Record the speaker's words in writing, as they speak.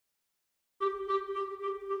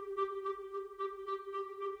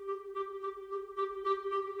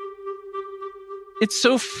It's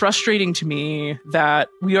so frustrating to me that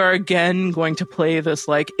we are again going to play this,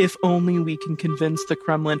 like, if only we can convince the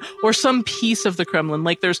Kremlin or some piece of the Kremlin.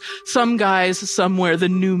 Like, there's some guys somewhere, the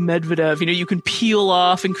new Medvedev, you can peel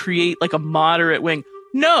off and create like a moderate wing.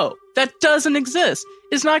 No, that doesn't exist.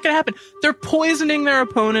 It's not going to happen. They're poisoning their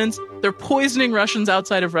opponents. They're poisoning Russians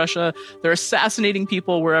outside of Russia. They're assassinating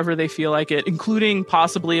people wherever they feel like it, including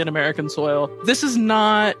possibly in American soil. This is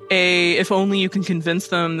not if only you can convince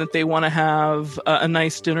them that they want to have a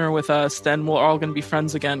nice dinner with us, then we're all going to be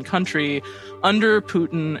friends again country. Under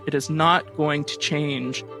Putin, it is not going to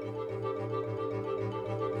change.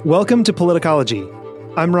 Welcome to Politicology.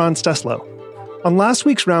 I'm Ron Steslow. On last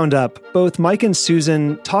week's Roundup, both Mike and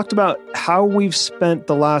Susan talked about how we've spent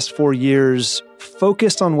the last 4 years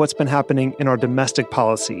focused on what's been happening in our domestic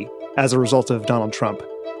policy as a result of Donald Trump.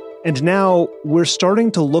 And now we're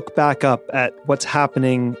starting to look back up at what's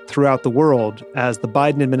happening throughout the world as the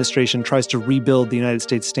Biden administration tries to rebuild the United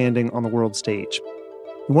States standing on the world stage.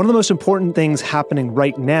 One of the most important things happening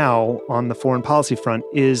right now on the foreign policy front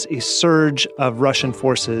is a surge of Russian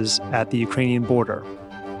forces at the Ukrainian border.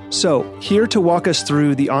 So, here to walk us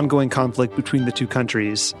through the ongoing conflict between the two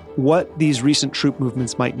countries, what these recent troop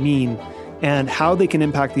movements might mean, and how they can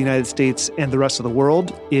impact the United States and the rest of the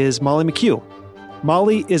world is Molly McKew.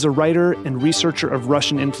 Molly is a writer and researcher of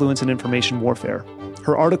Russian influence and information warfare.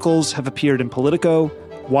 Her articles have appeared in Politico,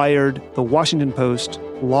 Wired, The Washington Post,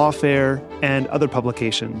 Lawfare, and other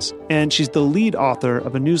publications. And she's the lead author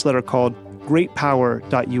of a newsletter called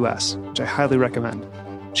greatpower.us, which I highly recommend.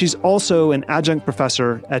 She's also an adjunct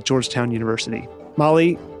professor at Georgetown University.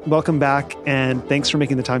 Molly, welcome back, and thanks for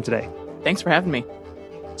making the time today. Thanks for having me.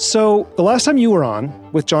 So, the last time you were on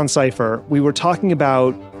with John Cipher, we were talking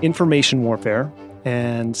about information warfare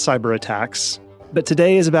and cyber attacks. But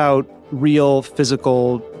today is about real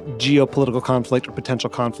physical geopolitical conflict or potential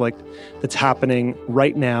conflict that's happening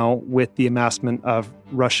right now with the amassment of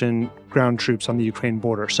Russian ground troops on the Ukraine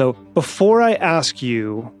border. So, before I ask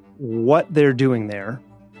you what they're doing there,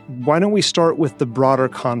 why don't we start with the broader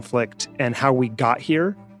conflict and how we got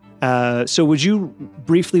here? So would you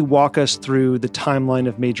briefly walk us through the timeline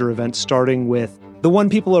of major events, starting with the one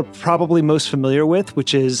people are probably most familiar with,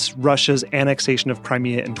 which is Russia's annexation of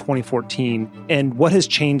Crimea in 2014, and what has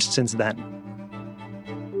changed since then?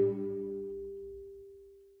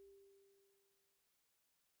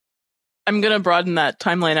 I'm going to broaden that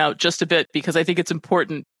timeline out just a bit because I think it's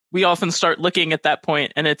important. We often start looking at that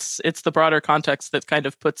point, and it's the broader context that kind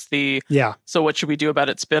of puts the so what should we do about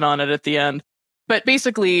it spin on it at the end. But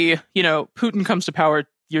basically, Putin comes to power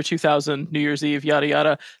year 2000, New Year's Eve, yada,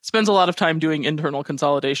 yada, spends a lot of time doing internal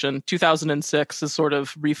consolidation. 2006 is sort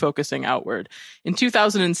of refocusing outward. In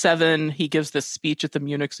 2007, he gives this speech at the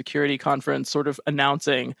Munich Security Conference sort of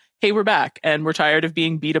announcing, hey, we're back, and we're tired of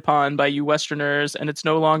being beat upon by you Westerners, and it's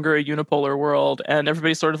no longer a unipolar world. And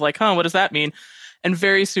everybody's sort of like, what does that mean? And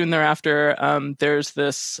very soon thereafter, there's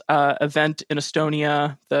this event in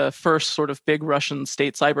Estonia, the first sort of big Russian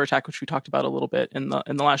state cyber attack, which we talked about a little bit in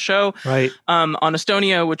the last show, right? On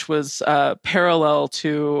Estonia, which was parallel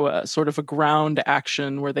to sort of a ground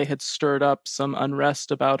action where they had stirred up some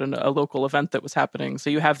unrest about a local event that was happening.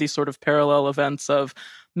 So you have these sort of parallel events of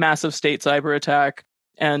massive state cyber attack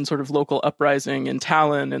and sort of local uprising in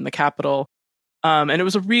Tallinn, in the capital. And it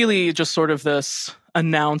was really just sort of this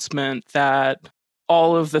announcement that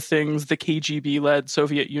all of the things the KGB-led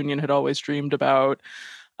Soviet Union had always dreamed about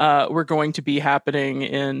were going to be happening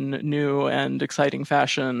in new and exciting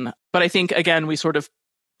fashion. But I think, again, we sort of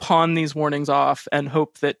pawn these warnings off and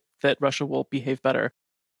hope that Russia will behave better.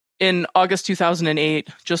 In August 2008,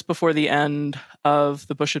 just before the end of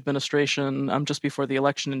the Bush administration, just before the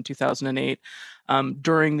election in 2008,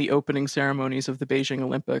 during the opening ceremonies of the Beijing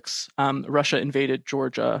Olympics, Russia invaded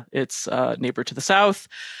Georgia, its neighbor to the south.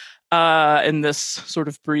 In this sort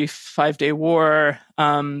of brief 5-day war,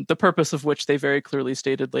 the purpose of which they very clearly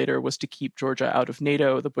stated later was to keep Georgia out of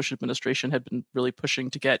NATO. The Bush administration had been really pushing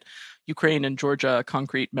to get Ukraine and Georgia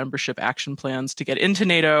concrete membership action plans to get into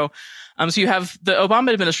NATO. So you have the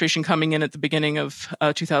Obama administration coming in at the beginning of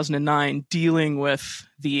 2009, dealing with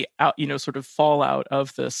the sort of fallout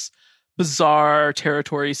of this bizarre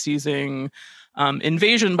territory seizing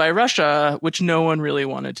invasion by Russia, which no one really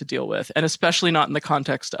wanted to deal with, and especially not in the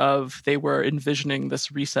context of they were envisioning this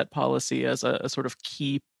reset policy as a sort of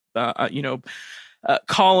key,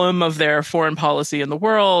 column of their foreign policy in the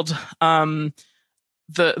world.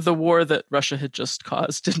 the war that Russia had just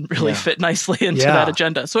caused didn't really fit nicely into that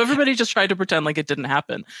agenda. So everybody just tried to pretend like it didn't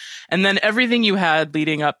happen. And then everything you had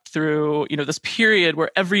leading up through, this period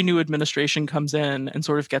where every new administration comes in and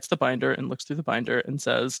sort of gets the binder and looks through the binder and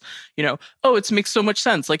says, oh, it makes so much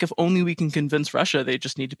sense. Like, if only we can convince Russia, they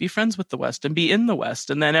just need to be friends with the West and be in the West.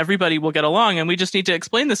 And then everybody will get along, and we just need to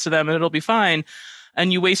explain this to them and it'll be fine.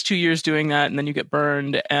 And you waste 2 years doing that, and then you get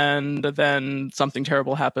burned, and then something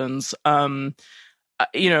terrible happens.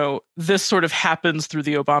 This sort of happens through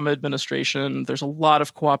the Obama administration. There's a lot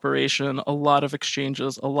of cooperation, a lot of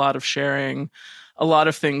exchanges, a lot of sharing, a lot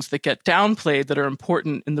of things that get downplayed that are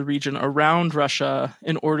important in the region around Russia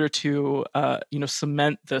in order to,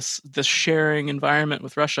 cement this sharing environment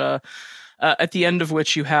with Russia. At the end of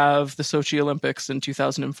which you have the Sochi Olympics in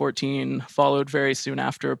 2014, followed very soon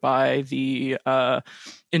after by the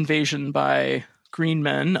invasion by green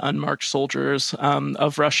men, unmarked soldiers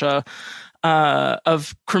of Russia,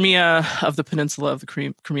 of Crimea, of the peninsula, of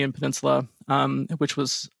the Crimean Peninsula, which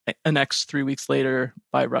was annexed 3 weeks later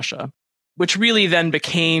by Russia, which really then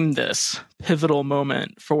became this pivotal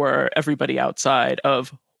moment for everybody outside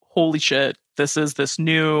of, holy shit, this is this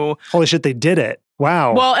new... Holy shit, they did it.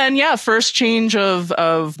 Wow. Well, and first change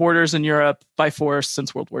of borders in Europe by force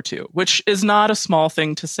since World War II, which is not a small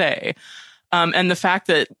thing to say. And the fact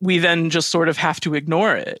that we then just sort of have to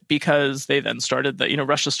ignore it because they then started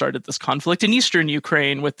Russia started this conflict in eastern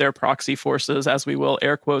Ukraine with their proxy forces, as we will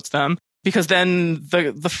air quotes them, because then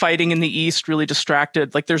the fighting in the east really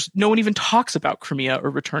distracted. Like, there's no one even talks about Crimea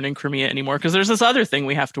or returning Crimea anymore because there's this other thing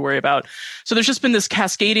we have to worry about. So there's just been this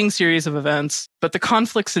cascading series of events. But the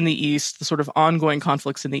conflicts in the east, the sort of ongoing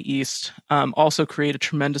conflicts in the east, also create a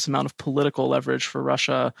tremendous amount of political leverage for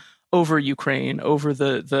Russia over Ukraine, over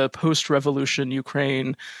the post-revolution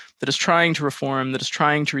Ukraine that is trying to reform, that is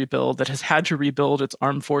trying to rebuild, that has had to rebuild its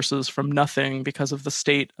armed forces from nothing because of the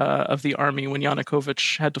state of the army when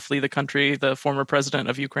Yanukovych had to flee the country, the former president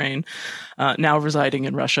of Ukraine, now residing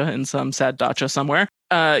in Russia in some sad dacha somewhere.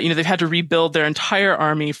 They've had to rebuild their entire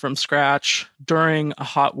army from scratch during a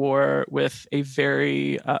hot war with a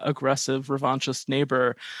very aggressive, revanchist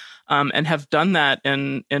neighbor. And have done that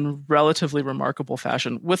in relatively remarkable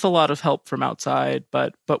fashion with a lot of help from outside,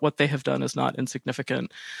 but what they have done is not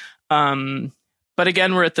insignificant. But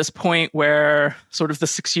again, we're at this point where sort of the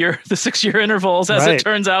 6 year intervals, as it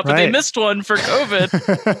turns out, but they missed one for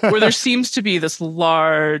COVID, where there seems to be this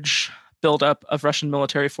large buildup of Russian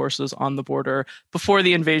military forces on the border before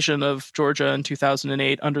the invasion of Georgia in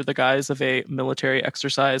 2008 under the guise of a military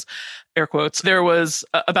exercise, air quotes. There was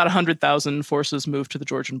about 100,000 forces moved to the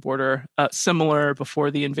Georgian border, similar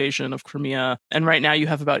before the invasion of Crimea. And right now you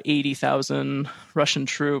have about 80,000 Russian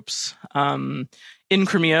troops in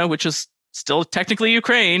Crimea, which is still technically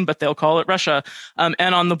Ukraine, but they'll call it Russia, and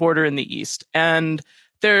on the border in the east. And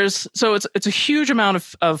it's a huge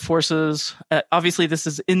amount of forces. Obviously, this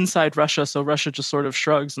is inside Russia, so Russia just sort of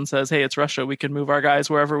shrugs and says, "Hey, it's Russia. We can move our guys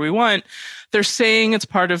wherever we want." They're saying it's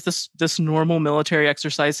part of this normal military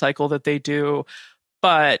exercise cycle that they do,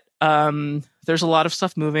 but there's a lot of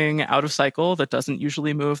stuff moving out of cycle that doesn't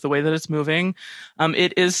usually move the way that it's moving.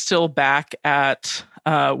 It is still back at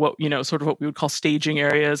what we would call staging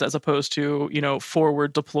areas, as opposed to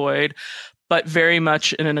forward deployed, but very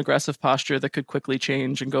much in an aggressive posture that could quickly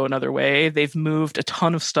change and go another way. They've moved a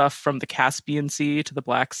ton of stuff from the Caspian Sea to the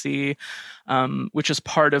Black Sea, which is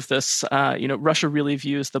part of this. Russia really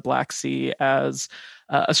views the Black Sea as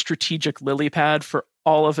a strategic lily pad for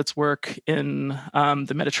all of its work in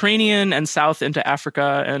the Mediterranean and south into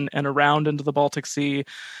Africa and around into the Baltic Sea.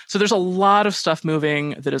 So there's a lot of stuff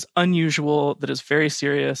moving that is unusual, that is very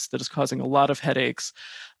serious, that is causing a lot of headaches.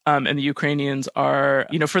 And the Ukrainians are,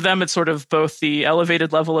 for them, it's sort of both the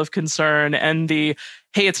elevated level of concern and the,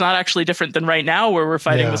 hey, it's not actually different than right now where we're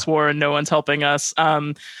fighting this war and no one's helping us.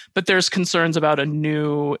 But there's concerns about a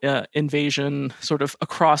new invasion sort of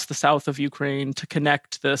across the south of Ukraine to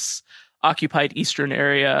connect this occupied eastern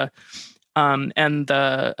area and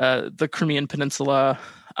the Crimean Peninsula,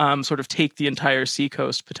 sort of take the entire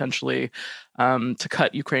seacoast potentially to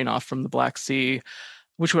cut Ukraine off from the Black Sea,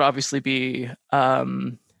 which would obviously be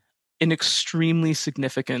an extremely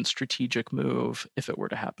significant strategic move if it were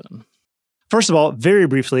to happen. First of all, very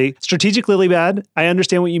briefly, strategic lily pad. I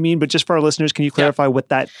understand what you mean, but just for our listeners, can you clarify what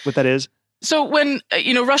that is? So when,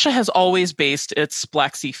 Russia has always based its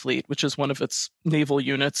Black Sea Fleet, which is one of its naval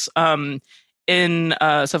units, in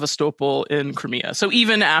Sevastopol in Crimea. So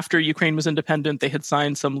even after Ukraine was independent, they had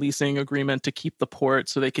signed some leasing agreement to keep the port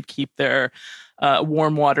so they could keep their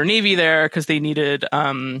warm water navy there because they needed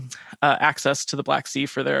access to the Black Sea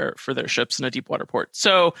for their ships in a deep water port.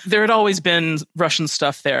 So there had always been Russian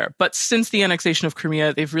stuff there. But since the annexation of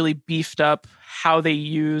Crimea, they've really beefed up how they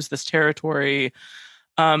use this territory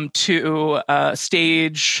to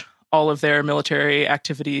stage all of their military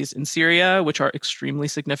activities in Syria, which are extremely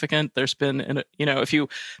significant. There's been, if you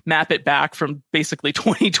map it back from basically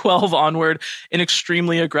 2012 onward, an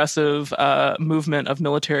extremely aggressive movement of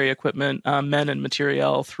military equipment, men and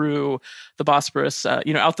materiel through the Bosporus,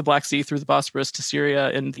 out the Black Sea through the Bosporus to Syria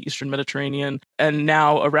in the Eastern Mediterranean, and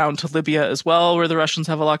now around to Libya as well, where the Russians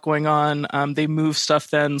have a lot going on. They move stuff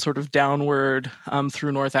then sort of downward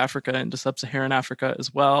through North Africa into sub-Saharan Africa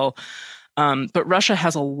as well. But Russia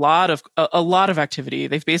has a lot of activity.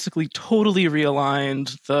 They've basically totally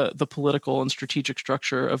realigned the political and strategic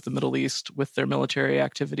structure of the Middle East with their military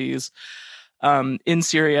activities in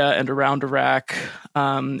Syria and around Iraq,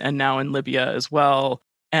 and now in Libya as well,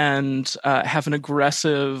 and have an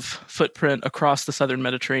aggressive footprint across the southern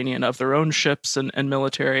Mediterranean of their own ships and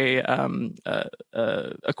military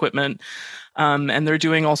equipment. And they're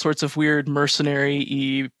doing all sorts of weird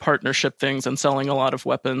mercenary-y partnership things and selling a lot of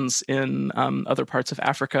weapons in other parts of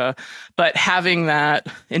Africa. But having that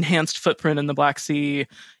enhanced footprint in the Black Sea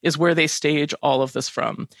is where they stage all of this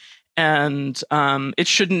from. And it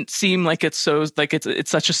shouldn't seem like it's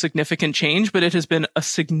such a significant change, but it has been a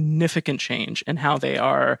significant change in how they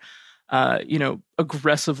are,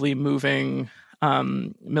 aggressively moving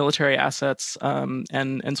military assets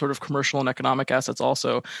and sort of commercial and economic assets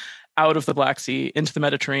also out of the Black Sea into the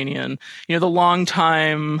Mediterranean. The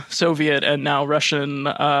longtime Soviet and now Russian,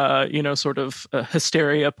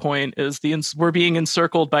 hysteria point is we're being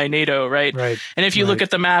encircled by NATO, right? Right. And if you look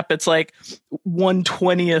at the map, it's like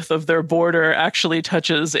 1/20th of their border actually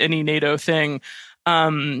touches any NATO thing.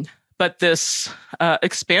 But this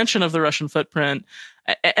expansion of the Russian footprint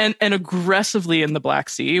and aggressively in the Black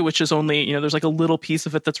Sea, which is only, there's like a little piece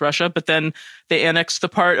of it that's Russia, but then they annexed the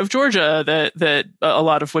part of Georgia that a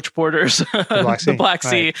lot of which borders the Black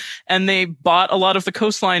Sea. Right. And they bought a lot of the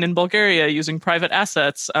coastline in Bulgaria using private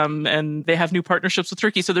assets, and they have new partnerships with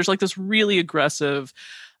Turkey. So there's like this really aggressive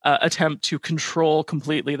attempt to control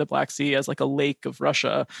completely the Black Sea as like a lake of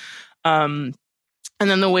Russia. And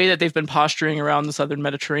then the way that they've been posturing around the southern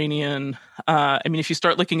Mediterranean, if you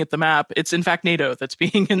start looking at the map, it's in fact NATO that's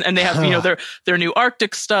being, and they have, their new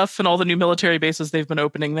Arctic stuff and all the new military bases they've been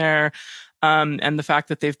opening there. And the fact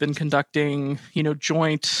that they've been conducting,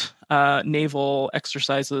 joint naval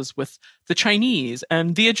exercises with the Chinese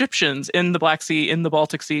and the Egyptians in the Black Sea, in the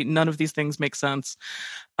Baltic Sea. None of these things make sense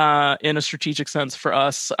in a strategic sense for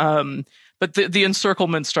us. But the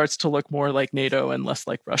encirclement starts to look more like NATO and less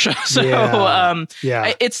like Russia. So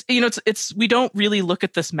it's we don't really look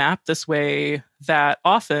at this map this way that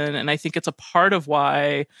often, and I think it's a part of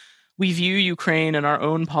why we view Ukraine and our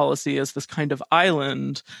own policy as this kind of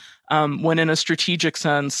island, when in a strategic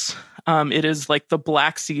sense, it is like the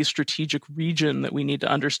Black Sea strategic region that we need to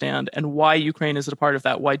understand, and why Ukraine is a part of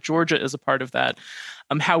that, why Georgia is a part of that,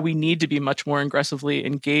 how we need to be much more aggressively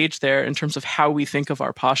engaged there in terms of how we think of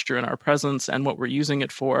our posture and our presence and what we're using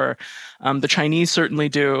it for. The Chinese certainly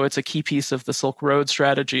do. It's a key piece of the Silk Road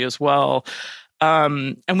strategy as well.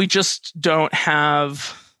 And we just don't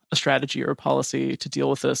have a strategy or a policy to deal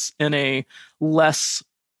with this in a less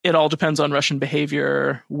it all depends on Russian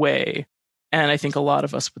behavior way. And I think a lot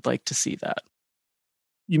of us would like to see that.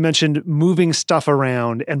 You mentioned moving stuff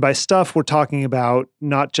around. And by stuff, we're talking about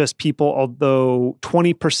not just people, although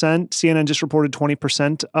 20%, CNN just reported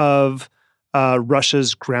 20% of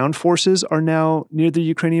Russia's ground forces are now near the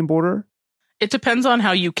Ukrainian border. It depends on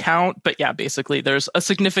how you count, but yeah, basically there's a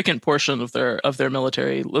significant portion of their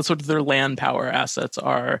military, sort of their land power assets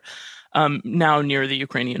are now near the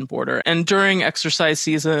Ukrainian border. And during exercise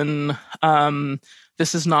season,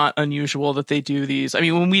 this is not unusual that they do these. I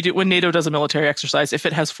mean, when NATO does a military exercise, if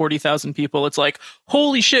it has 40,000 people, it's like,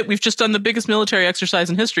 holy shit, we've just done the biggest military exercise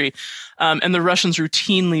in history. And the Russians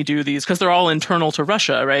routinely do these because they're all internal to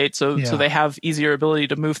Russia, right? So they have easier ability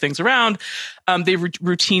to move things around. They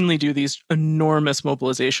routinely do these enormous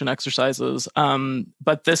mobilization exercises.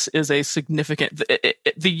 But this is a significant,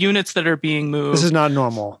 the units that are being moved. This is not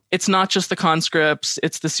normal. It's not just the conscripts.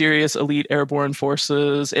 It's the serious elite airborne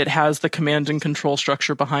forces. It has the command and control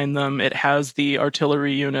structure behind them. It has the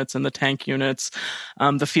artillery units and the tank units.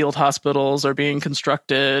 The field hospitals are being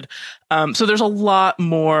constructed. So there's a lot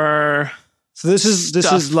more. So this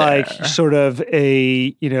is like sort of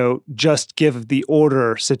a, just give the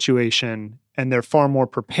order situation, and they're far more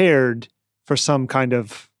prepared for some kind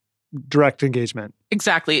of direct engagement.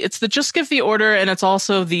 Exactly. It's the just give the order, and it's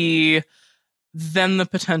also the then the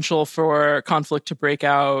potential for conflict to break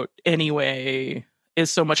out anyway is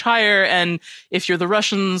so much higher. And if you're the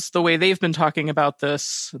Russians, the way they've been talking about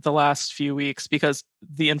this the last few weeks, because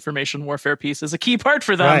the information warfare piece is a key part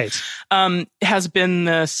for them, has been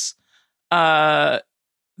this,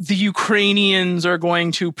 the Ukrainians are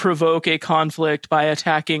going to provoke a conflict by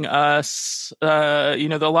attacking us. A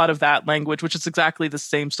lot of that language, which is exactly the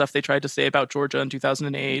same stuff they tried to say about Georgia in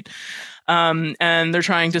 2008. And they're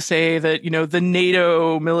trying to say that, the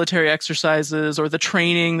NATO military exercises or the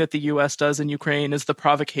training that the U.S. does in Ukraine is the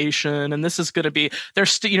provocation. And this is going to be, they're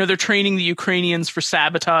training the Ukrainians for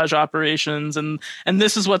sabotage operations. And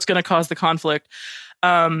this is what's going to cause the conflict.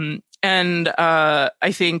 I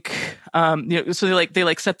think, so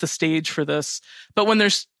they set the stage for this. But when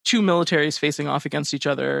there's two militaries facing off against each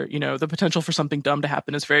other, the potential for something dumb to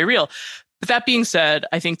happen is very real. But that being said,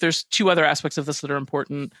 I think there's two other aspects of this that are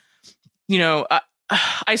important. I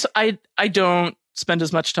don't spend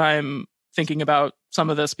as much time thinking about some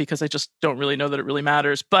of this because I just don't really know that it really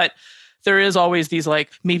matters. But there is always these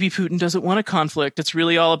maybe Putin doesn't want a conflict. It's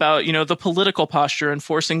really all about, the political posture and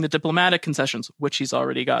forcing the diplomatic concessions, which he's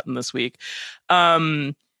already gotten this week.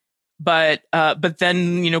 But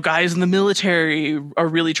then, guys in the military are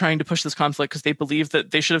really trying to push this conflict because they believe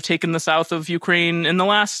that they should have taken the south of Ukraine in the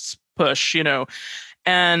last push,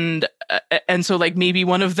 and so maybe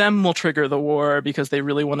one of them will trigger the war because they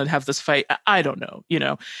really want to have this fight. I don't know,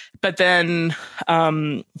 but then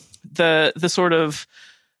the sort of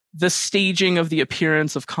the staging of the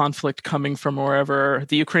appearance of conflict coming from wherever.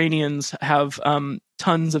 The Ukrainians have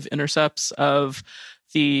tons of intercepts of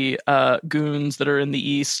the goons that are in the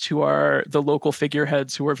east, who are the local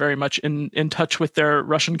figureheads who are very much in touch with their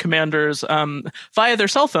Russian commanders via their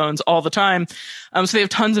cell phones all the time. So they have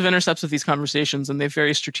tons of intercepts of these conversations, and they've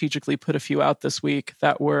very strategically put a few out this week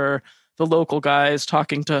that were the local guys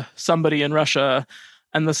talking to somebody in Russia.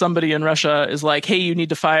 And the somebody in Russia is like, hey, you need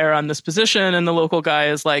to fire on this position. And the local guy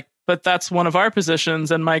is like, but that's one of our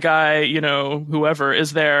positions. And my guy, whoever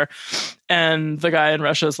is there. And the guy in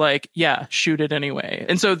Russia is like, yeah, shoot it anyway.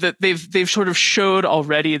 And so that they've sort of showed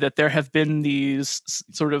already that there have been these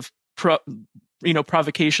sort of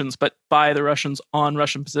provocations, but by the Russians on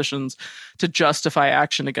Russian positions to justify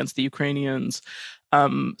action against the Ukrainians.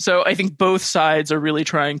 So I think both sides are really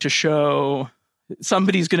trying to show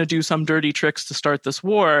somebody's going to do some dirty tricks to start this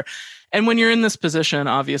war. And when you're in this position,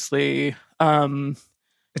 obviously,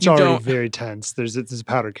 it's already very tense. There's a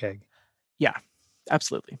powder keg. Yeah,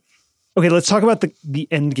 absolutely. Okay, let's talk about the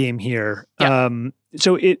end game here. Yeah.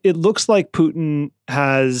 So it looks like Putin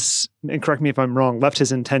has, and correct me if I'm wrong, left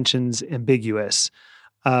his intentions ambiguous.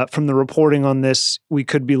 From the reporting on this, we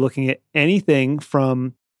could be looking at anything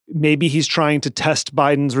from maybe he's trying to test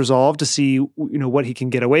Biden's resolve to see what he can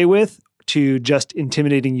get away with, to just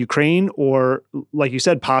intimidating Ukraine, or, like you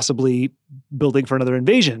said, possibly building for another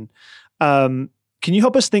invasion. Can you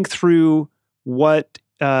help us think through what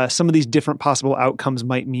some of these different possible outcomes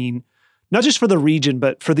might mean, not just for the region,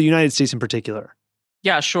 but for the United States in particular?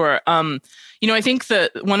 Yeah, sure. I think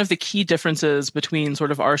that one of the key differences between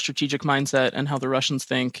sort of our strategic mindset and how the Russians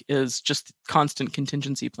think is just constant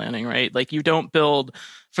contingency planning, right? Like, you don't build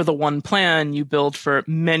for the one plan, you build for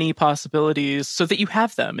many possibilities so that you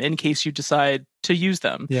have them in case you decide to use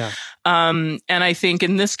them. Yeah. And I think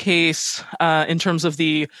in this case, in terms of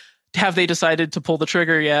have they decided to pull the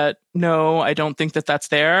trigger yet? No, I don't think that that's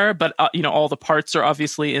there. But, all the parts are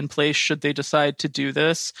obviously in place should they decide to do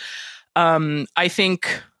this. I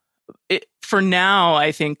think for now,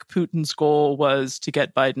 I think Putin's goal was to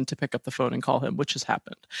get Biden to pick up the phone and call him, which has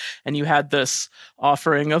happened. And you had this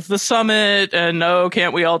offering of the summit and,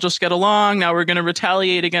 can't we all just get along? Now we're going to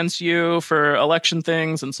retaliate against you for election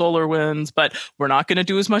things and solar winds, but we're not going to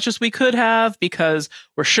do as much as we could have because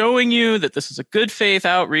we're showing you that this is a good faith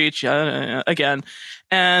outreach again.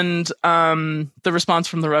 And the response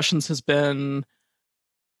from the Russians has been,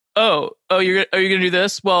 are you going to do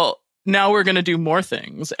this? Well, now we're going to do more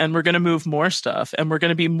things and we're going to move more stuff and we're going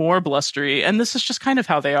to be more blustery. And this is just kind of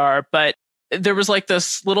how they are. But there was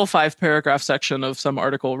this little 5-paragraph section of some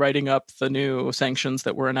article writing up the new sanctions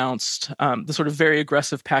that were announced, the sort of very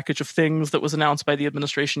aggressive package of things that was announced by the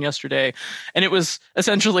administration yesterday. And it was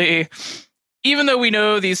essentially, even though we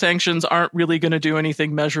know these sanctions aren't really going to do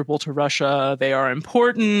anything measurable to Russia, they are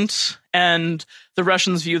important. And the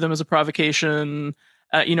Russians view them as a provocation,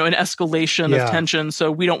 an escalation of tension.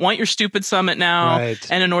 So we don't want your stupid summit now.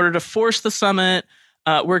 Right. And in order to force the summit,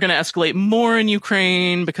 we're going to escalate more in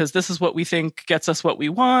Ukraine because this is what we think gets us what we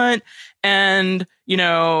want. And,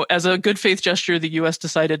 as a good faith gesture, the U.S.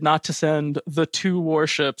 decided not to send the 2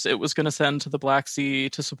 warships it was going to send to the Black Sea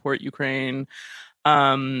to support Ukraine.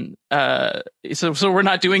 So we're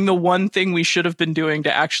not doing the one thing we should have been doing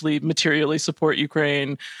to actually materially support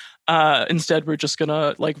Ukraine. Instead, we're just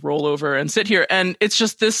gonna like roll over and sit here. And it's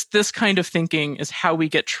just this kind of thinking is how we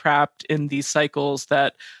get trapped in these cycles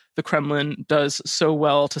that the Kremlin does so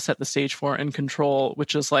well to set the stage for and control,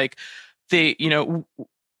 which is like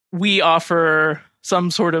we offer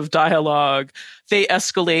some sort of dialogue, they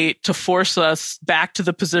escalate to force us back to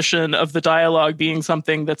the position of the dialogue being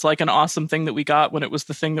something that's like an awesome thing that we got when it was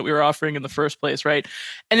the thing that we were offering in the first place, right?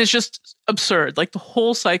 And it's just absurd. Like the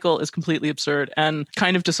whole cycle is completely absurd, and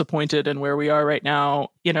kind of disappointed in where we are right now.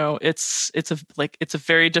 It's a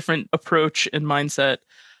very different approach and mindset.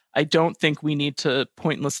 I don't think we need to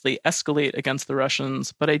pointlessly escalate against the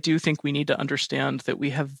Russians, but I do think we need to understand that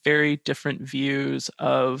we have very different views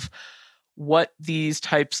of what these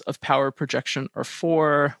types of power projection are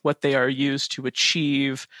for, what they are used to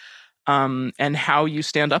achieve, and how you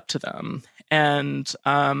stand up to them. And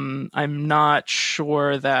I'm not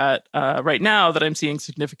sure that right now that I'm seeing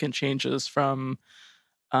significant changes from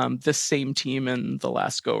this same team in the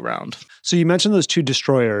last go round. So you mentioned those 2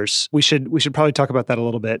 destroyers. We should probably talk about that a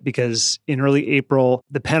little bit, because in early April,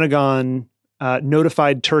 the Pentagon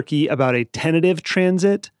notified Turkey about a tentative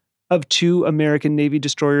transit of 2 American Navy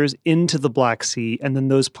destroyers into the Black Sea, and then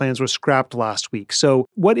those plans were scrapped last week. So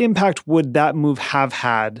what impact would that move have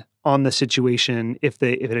had on the situation if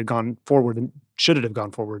it had gone forward, and should it have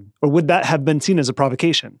gone forward? Or would that have been seen as a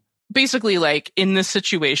provocation? Basically, like in this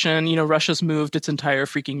situation, Russia's moved its entire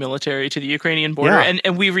freaking military to the Ukrainian border,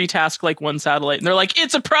 and we retasked like one satellite, and they're like,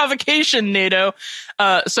 it's a provocation, NATO.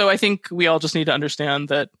 So I think we all just need to understand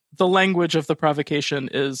that the language of the provocation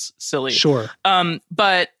is silly. Sure.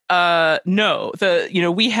 But no,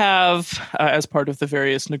 we have, as part of the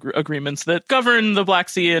various agreements that govern the Black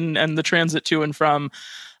Sea and the transit to and from,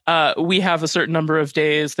 we have a certain number of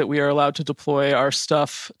days that we are allowed to deploy our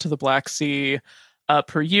stuff to the Black Sea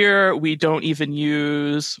per year. We don't even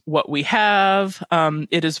use what we have.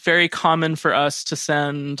 It is very common for us to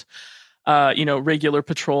send regular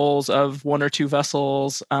patrols of 1 or 2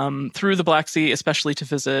 vessels through the Black Sea, especially to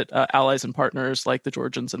visit allies and partners like the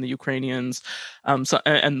Georgians and the Ukrainians, and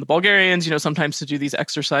the Bulgarians, sometimes to do these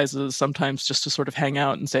exercises, sometimes just to sort of hang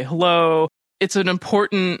out and say hello. It's an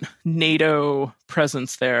important NATO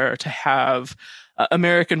presence there to have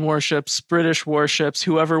American warships, British warships,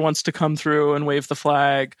 whoever wants to come through and wave the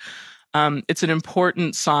flag. It's an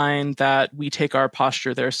important sign that we take our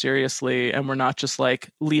posture there seriously, and we're not just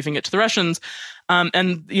like leaving it to the Russians.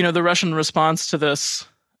 And the Russian response to this,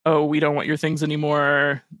 "Oh, we don't want your things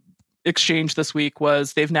anymore," exchange this week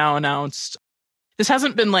was they've now announced. This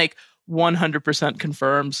hasn't been like 100%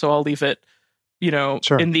 confirmed, so I'll leave it,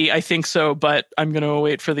 Sure. in the I think so, but I'm going to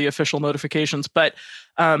wait for the official notifications. But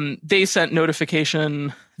they sent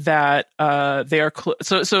notification that they are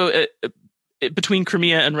between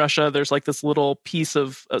Crimea and Russia, there's like this little piece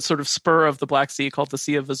of sort of spur of the Black Sea called the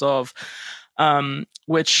Sea of Azov,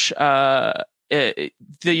 which the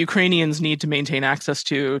Ukrainians need to maintain access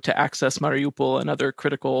to access Mariupol and other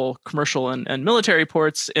critical commercial and military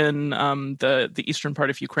ports in the eastern part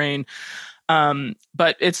of Ukraine.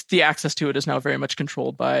 But the access to it is now very much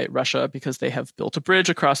controlled by Russia because they have built a bridge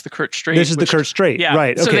across the Kerch Strait. This is the Kerch Strait, yeah.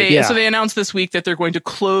 Right? So okay, so they announced this week that they're going to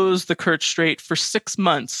close the Kerch Strait for 6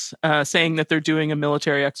 months, saying that they're doing a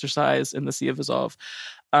military exercise in the Sea of Azov,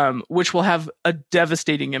 which will have a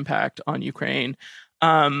devastating impact on Ukraine.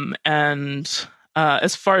 And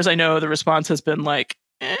as far as I know, the response has been like,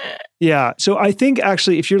 Yeah. So I think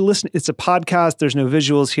actually, if you're listening, it's a podcast, there's no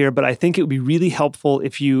visuals here, but I think it would be really helpful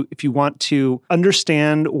if you want to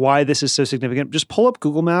understand why this is so significant, just pull up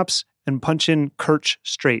Google Maps and punch in Kerch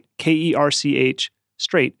Strait, Kerch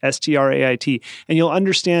Strait, Strait, and you'll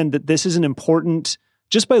understand that this is an important,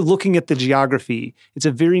 just by looking at the geography, it's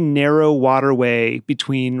a very narrow waterway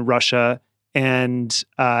between Russia and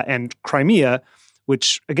Crimea,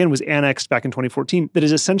 which again was annexed back in 2014, that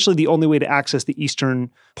is essentially the only way to access the eastern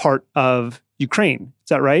part of Ukraine. Is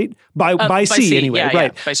that right? By sea anyway, yeah,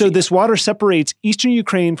 right? Yeah, so this water separates eastern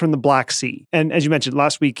Ukraine from the Black Sea. And as you mentioned,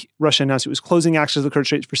 last week, Russia announced it was closing access to the Kerch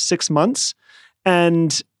Strait for 6 months.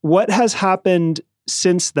 And what has happened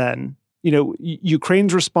since then,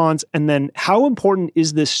 Ukraine's response, and then how important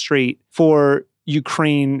is this strait for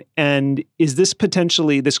Ukraine, and is this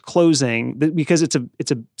potentially this closing, because it's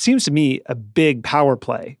a seems to me a big power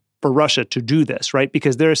play for Russia to do this, right?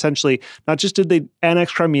 Because they're essentially not just did they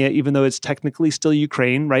annex Crimea, even though it's technically still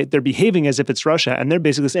Ukraine, right? They're behaving as if it's Russia, and they're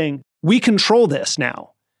basically saying we control this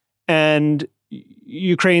now, and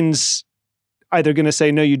Ukraine's either going to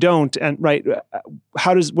say no, you don't, and right?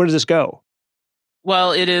 Where does this go?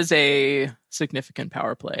 Well, it is a significant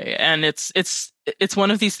power play, and it's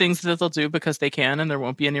one of these things that they'll do because they can, and there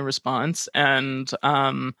won't be any response, and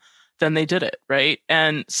then they did it, right?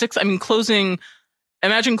 And closing.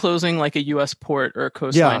 Imagine closing like a U.S. port or a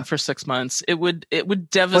coastline for 6 months. It would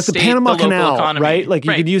devastate like the Panama local Canal, economy, right? Like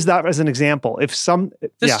you could use that as an example. If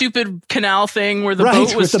the stupid canal thing where the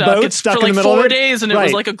boat was stuck, for like 4 days, and it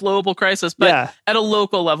was like a global crisis. But at a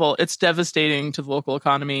local level, it's devastating to the local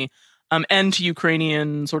economy, and to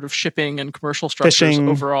Ukrainian sort of shipping and commercial structures Fishing.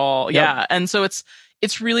 Overall. Yep. Yeah, and so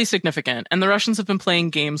it's really significant. And the Russians have been playing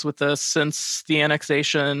games with this since the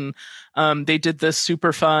annexation. They did this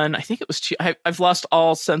super fun. I think it was. I've lost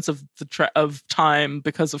all sense of of time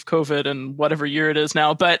because of COVID and whatever year it is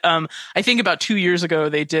now. But I think about 2 years ago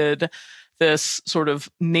they did this sort of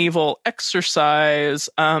naval exercise.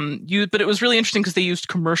 But it was really interesting because they used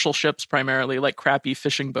commercial ships primarily, like crappy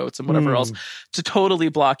fishing boats and whatever else, to totally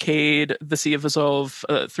blockade the Sea of Azov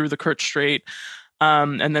through the Kerch Strait.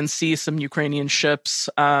 And then see some Ukrainian ships,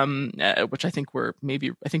 which I think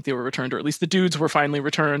they were returned, or at least the dudes were finally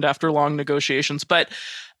returned after long negotiations. But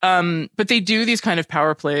they do these kind of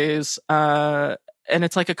power plays, and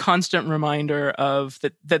it's like a constant reminder of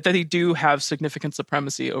that they do have significant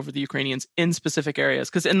supremacy over the Ukrainians in specific areas.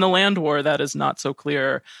 Because in the land war, that is not so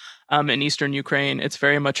clear. In eastern Ukraine, it's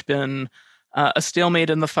very much been a stalemate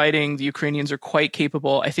in the fighting. The Ukrainians are quite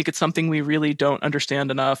capable. I think it's something we really don't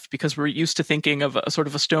understand enough because we're used to thinking of a sort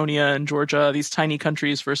of Estonia and Georgia, these tiny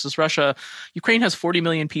countries versus Russia. Ukraine has 40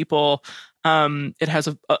 million people. It has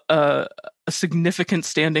a significant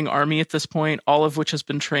standing army at this point, all of which has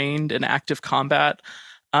been trained in active combat.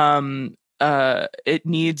 It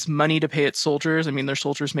needs money to pay its soldiers. I mean, their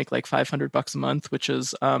soldiers make like $500 a month, which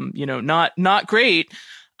is, not great.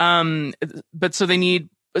 But so they need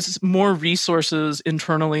more resources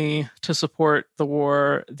internally to support the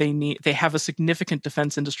war. They have a significant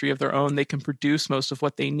defense industry of their own. They can produce most of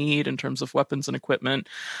what they need in terms of weapons and equipment,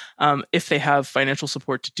 if they have financial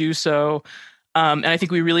support to do so. And I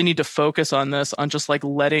think we really need to focus on this, on just like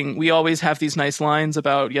we always have these nice lines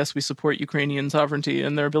about, yes, we support Ukrainian sovereignty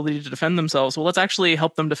and their ability to defend themselves. Well, let's actually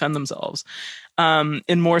help them defend themselves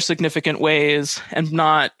in more significant ways, and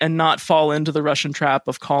not fall into the Russian trap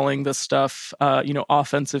of calling this stuff,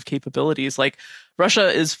 offensive capabilities. Like, Russia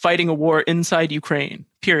is fighting a war inside Ukraine,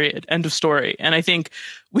 period. End of story. And I think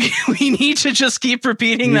we need to just keep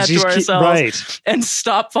repeating that to ourselves, and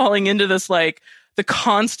stop falling into this, like, the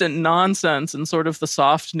constant nonsense and sort of the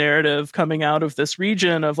soft narrative coming out of this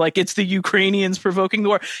region of like, it's the Ukrainians provoking the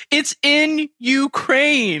war. It's in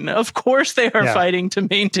Ukraine. Of course they are fighting to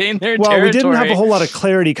maintain their territory. Well, we didn't have a whole lot of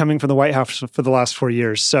clarity coming from the White House for the last 4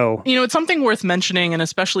 years. So, it's something worth mentioning, and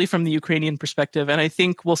especially from the Ukrainian perspective. And I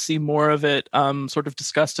think we'll see more of it sort of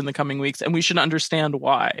discussed in the coming weeks, and we should understand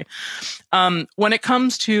why. When it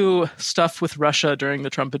comes to stuff with Russia during the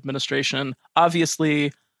Trump administration,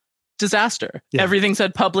 obviously, disaster. Yeah. Everything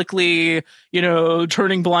said publicly,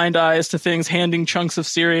 turning blind eyes to things, handing chunks of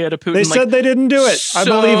Syria to Putin. They said they didn't do it. I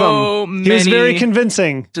believe him. He was very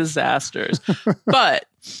convincing. Disasters. But,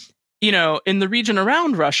 in the region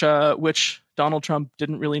around Russia, which Donald Trump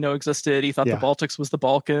didn't really know existed, he thought the Baltics was the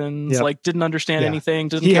Balkans, didn't understand anything,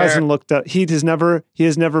 didn't care. Hasn't looked up. He has never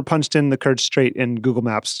punched in the Kerch Strait in Google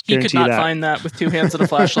Maps. He could not find that with 2 hands and a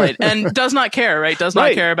flashlight, and does not care, right? Does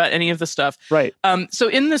not care about any of this stuff. Right. So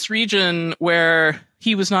in this region where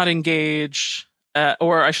he was not engaged,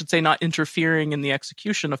 or I should say not interfering in the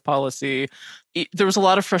execution of policy, there was a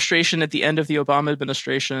lot of frustration at the end of the Obama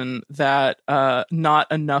administration that not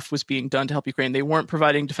enough was being done to help Ukraine. They weren't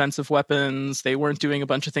providing defensive weapons. They weren't doing a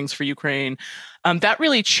bunch of things for Ukraine. That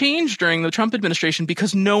really changed during the Trump administration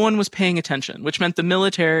because no one was paying attention, which meant the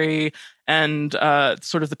military and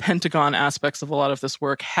sort of the Pentagon aspects of a lot of this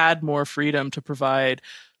work had more freedom to provide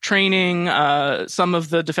training. Some of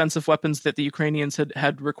the defensive weapons that the Ukrainians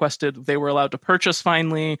had requested, they were allowed to purchase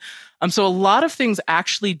finally. So a lot of things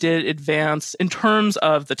actually did advance in terms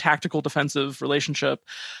of the tactical defensive relationship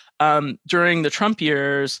during the Trump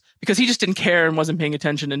years, because he just didn't care and wasn't paying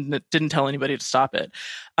attention and didn't tell anybody to stop it.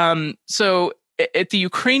 So at the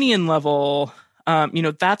Ukrainian level,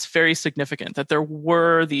 that's very significant that there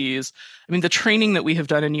were these, the training that we have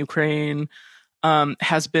done in Ukraine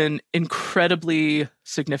has been incredibly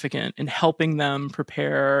significant in helping them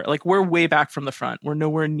prepare. Like, we're way back from the front. We're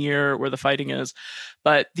nowhere near where the fighting is.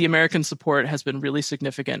 But the American support has been really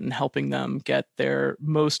significant in helping them get their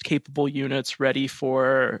most capable units ready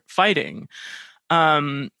for fighting.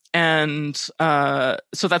 So that's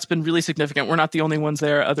been really significant. We're not the only ones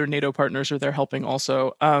there. Other NATO partners are there helping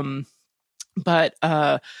also. But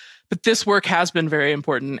But this work has been very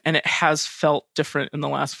important, and it has felt different in the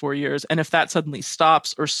last 4 years. And if that suddenly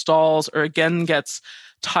stops or stalls or again gets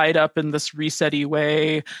tied up in this reset-y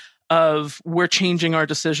way of we're changing our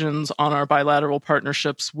decisions on our bilateral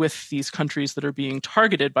partnerships with these countries that are being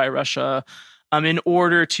targeted by Russia in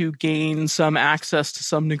order to gain some access to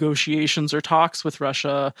some negotiations or talks with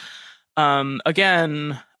Russia,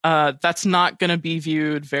 that's not going to be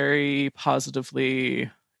viewed very positively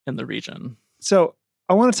in the region. So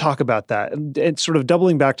I want to talk about that and sort of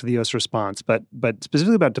doubling back to the U.S. response, but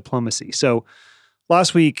specifically about diplomacy. So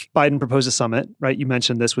last week, Biden proposed a summit, right? You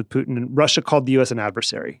mentioned this with Putin, and Russia called the U.S. an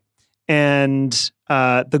adversary. And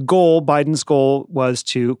Biden's goal was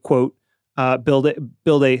to, quote,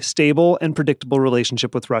 build a stable and predictable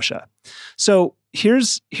relationship with Russia. So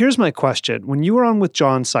here's my question. When you were on with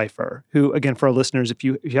John Cipher, who, again, for our listeners, if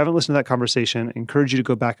you haven't listened to that conversation, I encourage you to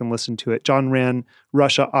go back and listen to it. John ran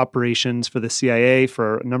Russia operations for the CIA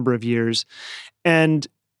for a number of years. And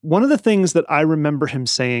one of the things that I remember him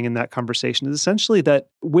saying in that conversation is essentially that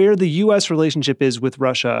where the U.S. relationship is with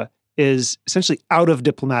Russia is essentially out of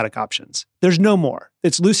diplomatic options. There's no more.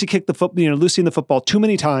 It's Lucy in the football too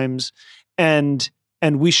many times, and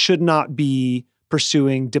we should not be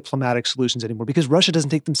pursuing diplomatic solutions anymore because Russia doesn't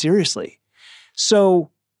take them seriously. So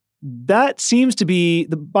that seems to be,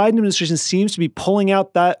 the Biden administration seems to be pulling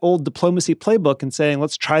out that old diplomacy playbook and saying,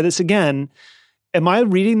 let's try this again. Am I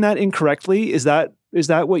reading that incorrectly? Is that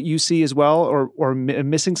what you see as well, or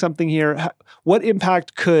missing something here? What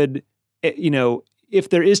impact could, if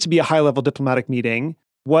there is to be a high-level diplomatic meeting,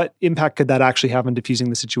 what impact could that actually have on diffusing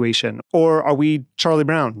the situation? Or are we Charlie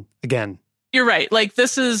Brown again? You're right. Like,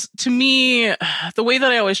 this is, to me, the way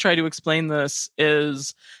that I always try to explain this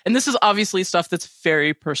is, and this is obviously stuff that's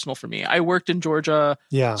very personal for me. I worked in Georgia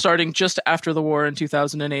starting just after the war in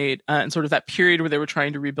 2008, and sort of that period where they were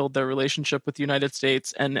trying to rebuild their relationship with the United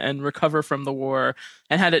States and recover from the war.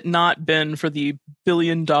 And had it not been for the $1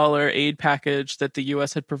 billion aid package that the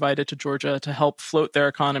U.S. had provided to Georgia to help float their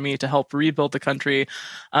economy, to help rebuild the country,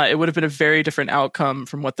 it would have been a very different outcome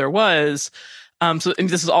from what there was. So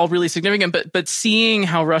this is all really significant, but seeing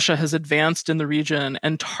how Russia has advanced in the region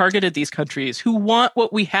and targeted these countries who want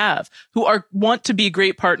what we have, who want to be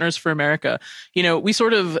great partners for America.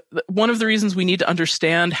 One of the reasons we need to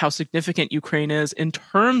understand how significant Ukraine is in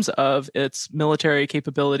terms of its military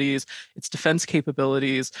capabilities, its defense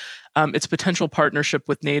capabilities, its potential partnership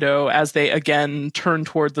with NATO as they again turn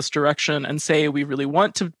toward this direction and say, we really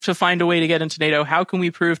want to find a way to get into NATO. How can we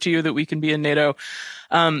prove to you that we can be in NATO?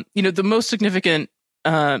 The most significant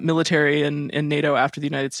military in NATO after the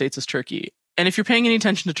United States is Turkey. And if you're paying any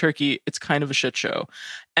attention to Turkey, it's kind of a shit show.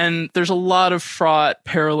 And there's a lot of fraught,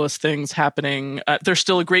 perilous things happening. They're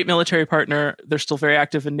still a great military partner. They're still very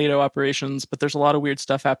active in NATO operations, but there's a lot of weird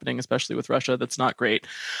stuff happening, especially with Russia, that's not great.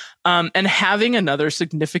 And having another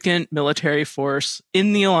significant military force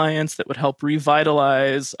in the alliance that would help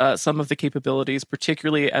revitalize some of the capabilities,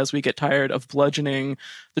 particularly as we get tired of bludgeoning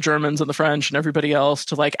the Germans and the French and everybody else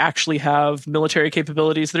to actually have military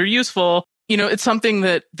capabilities that are useful. It's something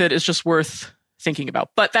that is just worth thinking about.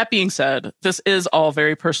 But that being said, this is all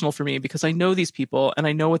very personal for me because I know these people and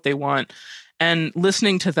I know what they want. And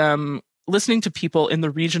listening to people in the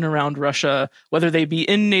region around Russia, whether they be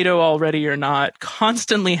in NATO already or not,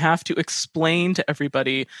 constantly have to explain to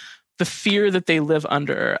everybody the fear that they live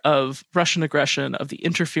under of Russian aggression, of the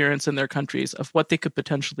interference in their countries, of what they could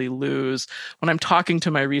potentially lose. When I'm talking to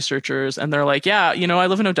my researchers and they're like, yeah, I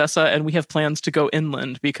live in Odessa and we have plans to go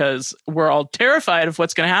inland because we're all terrified of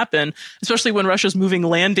what's going to happen, especially when Russia's moving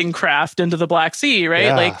landing craft into the Black Sea,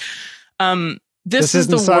 right? Yeah. This is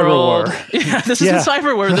the world. This isn't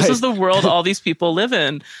cyber war. Right. This is the world all these people live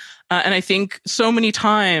in. And I think so many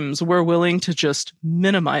times we're willing to just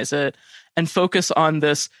minimize it and focus on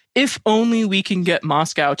this, if only we can get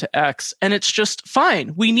Moscow to X. And it's just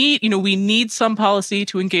fine. We need some policy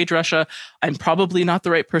to engage Russia. I'm probably not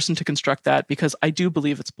the right person to construct that because I do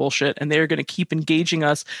believe it's bullshit. And they're going to keep engaging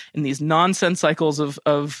us in these nonsense cycles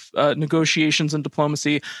of negotiations and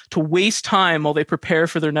diplomacy to waste time while they prepare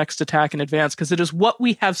for their next attack in advance. Because it is what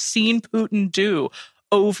we have seen Putin do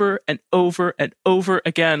over and over and over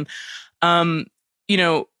again.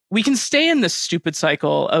 We can stay in this stupid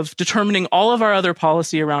cycle of determining all of our other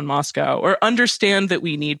policy around Moscow or understand that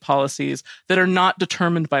we need policies that are not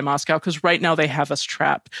determined by Moscow because right now they have us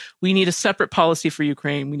trapped. We need a separate policy for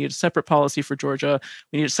Ukraine. We need a separate policy for Georgia.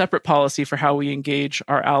 We need a separate policy for how we engage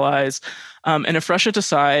our allies. And if Russia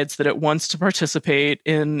decides that it wants to participate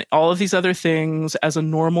in all of these other things as a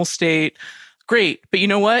normal state, Great. But you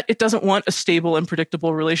know what? It doesn't want a stable and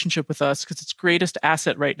predictable relationship with us because its greatest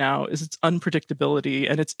asset right now is its unpredictability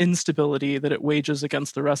and its instability that it wages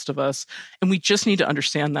against the rest of us. And we just need to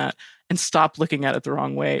understand that and stop looking at it the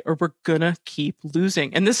wrong way, or we're going to keep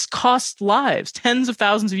losing. And this costs lives. Tens of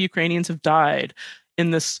thousands of Ukrainians have died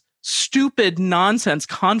in this stupid nonsense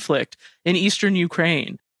conflict in eastern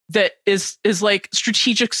Ukraine. That is like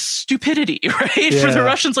strategic stupidity, right? Yeah. For the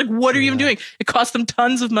Russians, like, what are you even doing? It costs them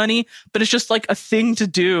tons of money, but it's just like a thing to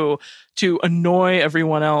do to annoy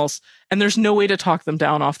everyone else. And there's no way to talk them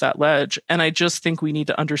down off that ledge. And I just think we need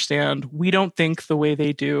to understand we don't think the way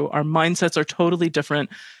they do. Our mindsets are totally different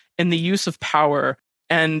in the use of power.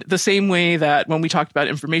 And the same way that when we talked about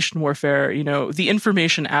information warfare, the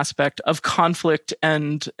information aspect of conflict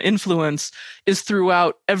and influence is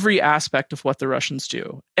throughout every aspect of what the Russians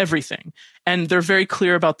do, everything. And they're very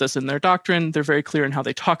clear about this in their doctrine. They're very clear in how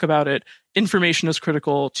they talk about it. Information is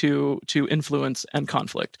critical to influence and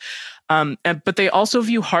conflict. But they also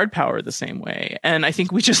view hard power the same way. And I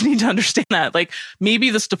think we just need to understand that. Like, maybe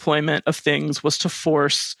this deployment of things was to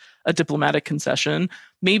force a diplomatic concession.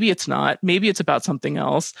 Maybe it's not. Maybe it's about something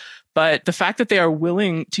else. But the fact that they are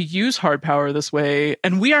willing to use hard power this way,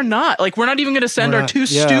 and we are not, like, we're not even going to send our two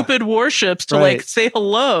stupid warships to like say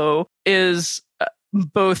hello, is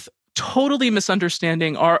both totally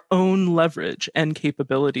misunderstanding our own leverage and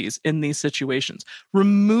capabilities in these situations,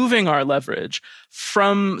 removing our leverage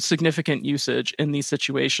from significant usage in these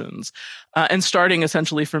situations, and starting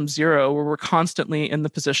essentially from zero, where we're constantly in the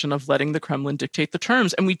position of letting the Kremlin dictate the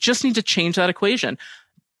terms. And we just need to change that equation.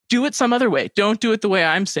 Do it some other way. Don't do it the way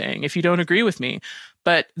I'm saying if you don't agree with me.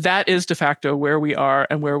 But that is de facto where we are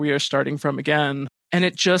and where we are starting from again. And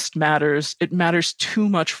it just matters. It matters too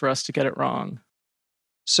much for us to get it wrong.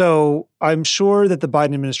 So I'm sure that the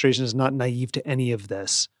Biden administration is not naive to any of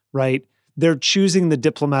this, right? They're choosing the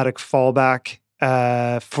diplomatic fallback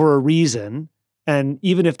for a reason. And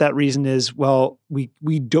even if that reason is, well, we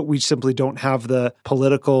simply don't have the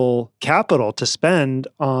political capital to spend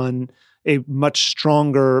on a much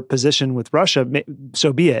stronger position with Russia,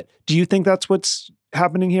 so be it. Do you think that's what's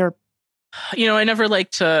happening here? I never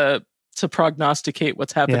like to prognosticate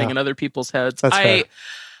what's happening in other people's heads. That's fair.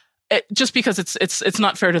 Just because it's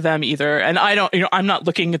not fair to them either. And I don't, I'm not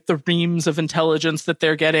looking at the reams of intelligence that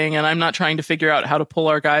they're getting, and I'm not trying to figure out how to pull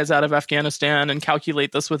our guys out of Afghanistan and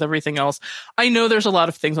calculate this with everything else. I know there's a lot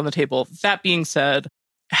of things on the table. That being said,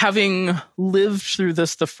 having lived through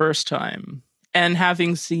this the first time and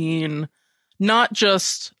having seen not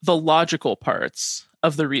just the logical parts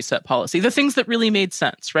of the reset policy, the things that really made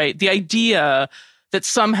sense, right? The idea that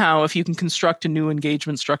somehow if you can construct a new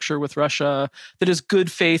engagement structure with Russia that is good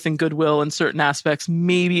faith and goodwill in certain aspects,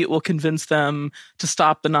 maybe it will convince them to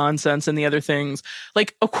stop the nonsense and the other things.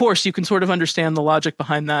 Like, of course, you can sort of understand the logic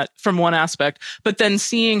behind that from one aspect, but then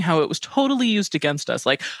seeing how it was totally used against us,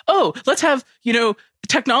 like, oh, let's have,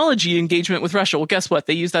 technology engagement with Russia. Well, guess what?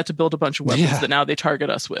 They use that to build a bunch of weapons that now they target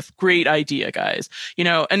us with. Great idea, guys.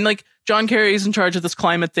 And like John Kerry's in charge of this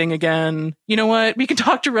climate thing again. You know what? We can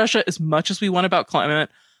talk to Russia as much as we want about climate.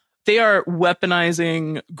 They are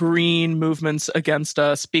weaponizing green movements against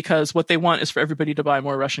us because what they want is for everybody to buy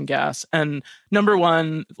more Russian gas. And number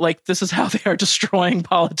one, like, this is how they are destroying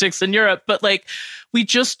politics in Europe. But like, we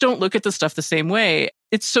just don't look at the stuff the same way.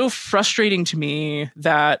 It's so frustrating to me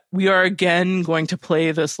that we are again going to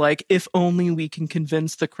play this, like, if only we can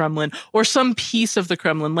convince the Kremlin or some piece of the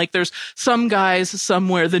Kremlin. Like, there's some guys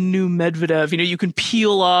somewhere, the new Medvedev, you can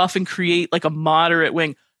peel off and create like a moderate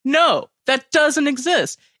wing. No, that doesn't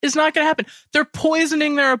exist. It's not going to happen. They're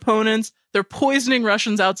poisoning their opponents. They're poisoning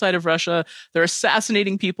Russians outside of Russia. They're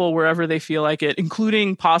assassinating people wherever they feel like it,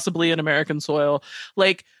 including possibly in American soil.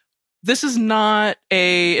 Like, this is not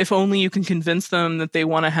if only you can convince them that they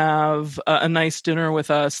want to have a nice dinner with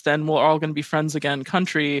us, then we're all going to be friends again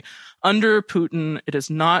country. Under Putin, it is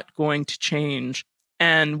not going to change.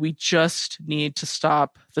 And we just need to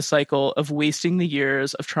stop the cycle of wasting the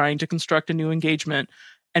years of trying to construct a new engagement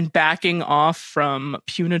and backing off from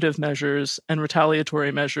punitive measures and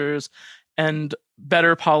retaliatory measures and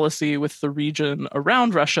better policy with the region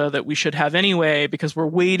around Russia that we should have anyway, because we're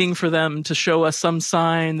waiting for them to show us some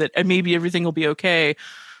sign that maybe everything will be okay.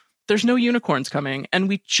 There's no unicorns coming, and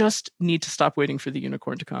we just need to stop waiting for the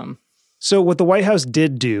unicorn to come. So what the White House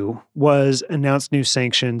did do was announce new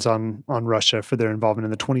sanctions on Russia for their involvement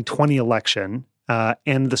in the 2020 election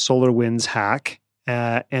and the SolarWinds hack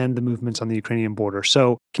and the movements on the Ukrainian border.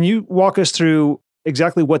 So can you walk us through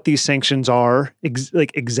exactly what these sanctions are,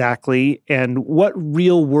 exactly, and what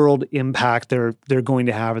real world impact they're going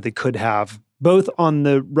to have or they could have both on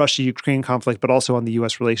the Russia-Ukraine conflict, but also on the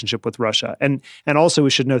U.S. relationship with Russia. And also we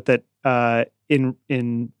should note that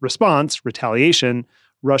in response, retaliation,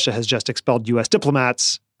 Russia has just expelled U.S.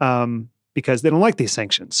 diplomats because they don't like these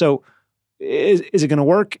sanctions. So is it going to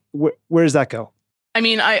work? Where does that go? I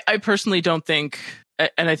mean, I personally don't think,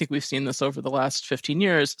 and I think we've seen this over the last 15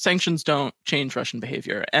 years, sanctions don't change Russian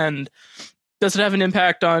behavior. And does it have an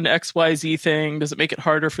impact on XYZ thing? Does it make it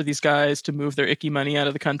harder for these guys to move their icky money out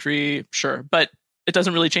of the country? Sure. But it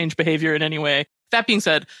doesn't really change behavior in any way. That being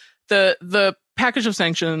said, the package of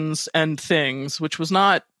sanctions and things, which was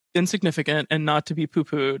not insignificant and not to be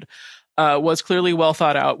poo-pooed, was clearly well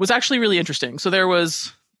thought out, was actually really interesting. So there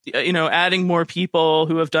was, adding more people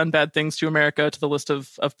who have done bad things to America to the list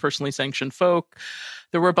of personally sanctioned folk.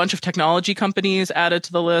 There were a bunch of technology companies added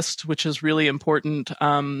to the list, which is really important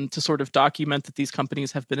to sort of document that these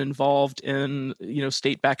companies have been involved in,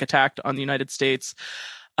 state-backed attack on the United States.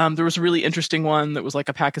 There was a really interesting one that was like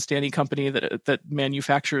a Pakistani company that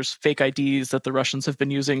manufactures fake IDs that the Russians have been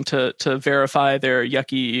using to verify their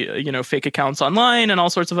yucky, fake accounts online and all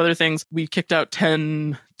sorts of other things. We kicked out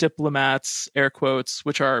 10 diplomats, air quotes,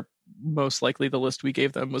 which are most likely the list we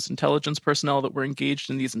gave them was intelligence personnel that were engaged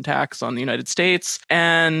in these attacks on the United States.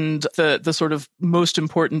 And the sort of most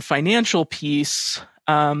important financial piece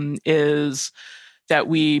is that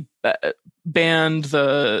we banned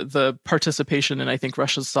the participation in, I think,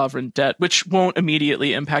 Russia's sovereign debt, which won't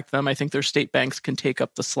immediately impact them. I think their state banks can take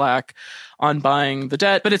up the slack on buying the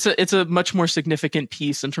debt, but it's a much more significant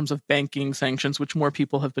piece in terms of banking sanctions, which more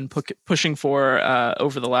people have been pushing for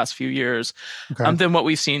over the last few years than what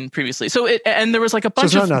we've seen previously. So and there was like a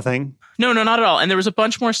bunch of nothing. No, not at all. And there was a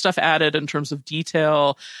bunch more stuff added in terms of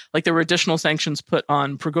detail. Like there were additional sanctions put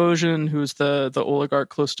on Prigozhin, who's the oligarch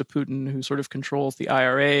close to Putin, who sort of controls the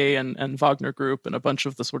IRA and Wagner Group and a bunch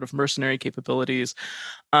of the sort of mercenary capabilities,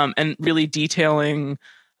 and really detailing,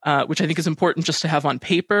 which I think is important just to have on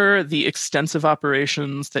paper, the extensive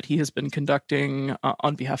operations that he has been conducting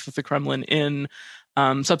on behalf of the Kremlin in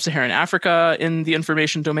sub-Saharan Africa in the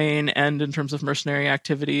information domain and in terms of mercenary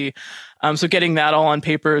activity. So getting that all on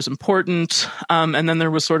paper is important. And then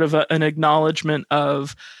there was sort of an acknowledgement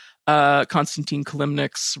of Konstantin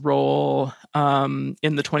Kilimnik's role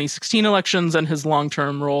in the 2016 elections and his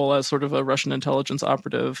long-term role as sort of a Russian intelligence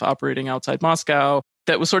operative operating outside Moscow.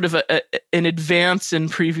 That was sort of an advance in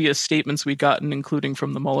previous statements we'd gotten, including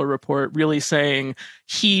from the Mueller report, really saying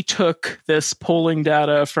he took this polling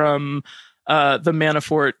data from the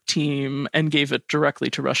Manafort team and gave it directly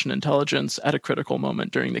to Russian intelligence at a critical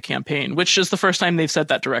moment during the campaign, which is the first time they've said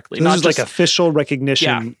that directly. So this is like official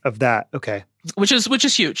recognition of that. Okay. Which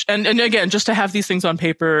is huge. And again, just to have these things on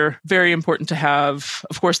paper, very important to have.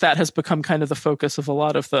 Of course, that has become kind of the focus of a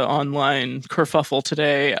lot of the online kerfuffle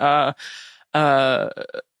today.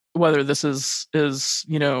 Whether this is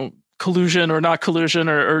collusion or not collusion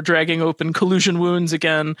or dragging open collusion wounds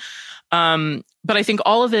again. But I think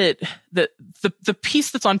all of it, the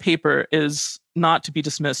piece that's on paper is not to be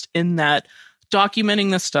dismissed in that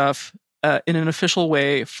documenting this stuff in an official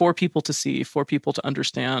way for people to see, for people to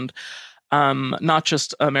understand, not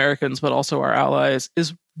just Americans, but also our allies,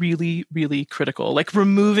 is really, really critical. Like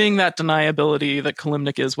removing that deniability that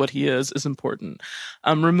Kilimnik is what he is important.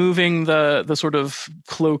 Removing the sort of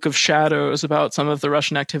cloak of shadows about some of the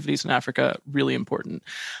Russian activities in Africa, really important.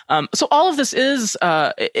 So all of this is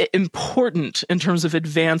important in terms of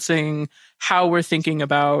advancing how we're thinking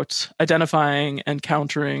about identifying and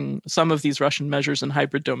countering some of these Russian measures in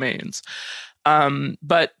hybrid domains.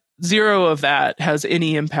 But zero of that has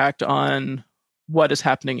any impact on what is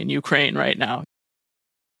happening in Ukraine right now.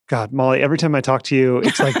 God, Molly, every time I talk to you,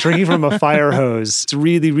 it's like drinking from a fire hose. It's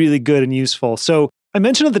really, really good and useful. So I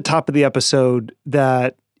mentioned at the top of the episode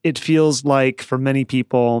that it feels like for many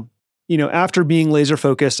people, after being laser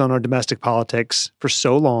focused on our domestic politics for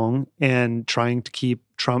so long and trying to keep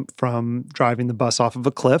Trump from driving the bus off of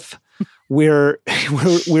a cliff, we're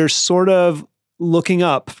sort of looking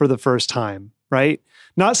up for the first time, right?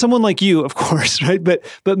 Not someone like you, of course, right? But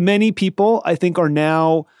many people, I think, are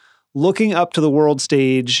now looking up to the world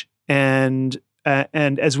stage, and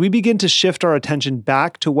as we begin to shift our attention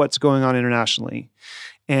back to what's going on internationally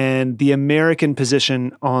and the American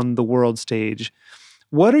position on the world stage,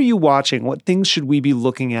 what are you watching? What things should we be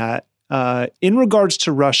looking at in regards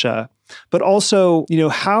to Russia? But also,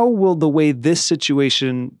 how will the way this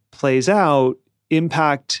situation plays out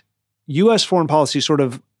impact U.S. foreign policy sort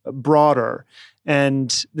of broader?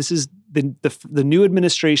 And this is the new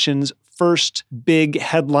administration's first big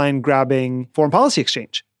headline-grabbing foreign policy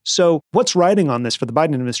exchange. So what's riding on this for the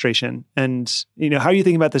Biden administration? And, how are you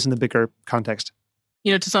thinking about this in the bigger context?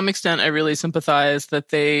 To some extent, I really sympathize that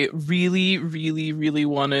they really, really, really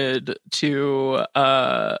wanted to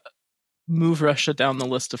move Russia down the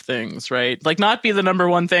list of things, right? Like not be the number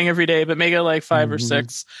one thing every day, but make it like 5 or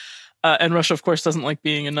 6. And Russia, of course, doesn't like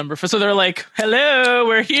being a number 4. So they're like, hello,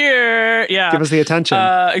 we're here. Yeah. Give us the attention.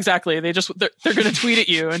 Exactly. They're going to tweet at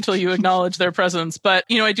you until you acknowledge their presence. But,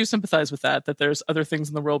 I do sympathize with that there's other things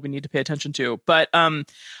in the world we need to pay attention to. But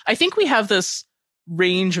I think we have this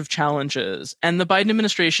range of challenges, and the Biden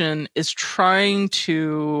administration is trying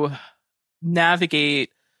to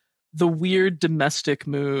navigate the weird domestic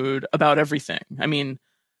mood about everything. I mean,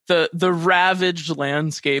 the ravaged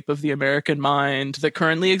landscape of the American mind that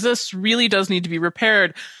currently exists really does need to be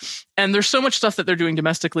repaired. And there's so much stuff that they're doing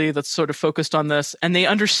domestically that's sort of focused on this. And they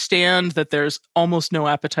understand that there's almost no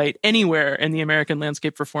appetite anywhere in the American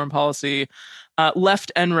landscape for foreign policy.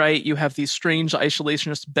 Left and right, you have these strange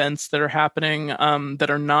isolationist bents that are happening that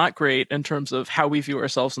are not great in terms of how we view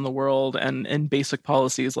ourselves in the world and basic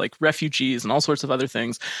policies like refugees and all sorts of other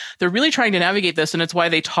things. They're really trying to navigate this, and it's why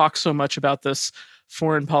they talk so much about this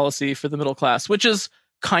foreign policy for the middle class, which is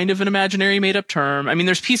kind of an imaginary made-up term. I mean,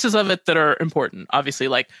 there's pieces of it that are important, obviously,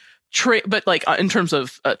 like trade, but like in terms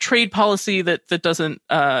of trade policy that doesn't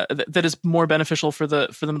that is more beneficial for the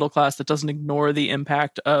middle class, that doesn't ignore the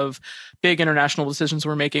impact of big international decisions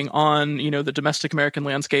we're making on the domestic American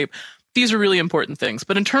landscape. These are really important things.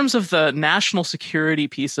 But in terms of the national security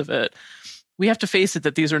piece of it, we have to face it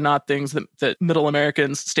that these are not things that middle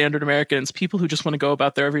Americans, standard Americans, people who just want to go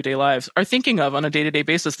about their everyday lives are thinking of on a day-to-day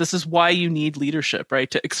basis. This is why you need leadership,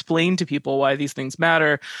 right? To explain to people why these things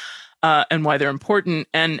matter and why they're important.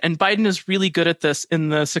 And Biden is really good at this in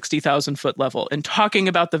the 60,000-foot level, in talking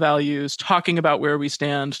about the values, talking about where we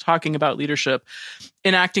stand, talking about leadership.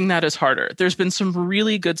 Enacting that is harder. There's been some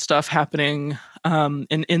really good stuff happening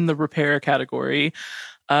in the repair category.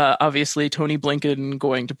 Obviously, Tony Blinken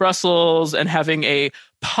going to Brussels and having a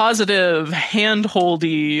positive,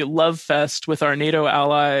 hand-holdy love fest with our NATO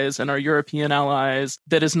allies and our European allies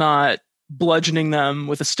that is not bludgeoning them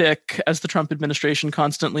with a stick, as the Trump administration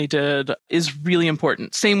constantly did, is really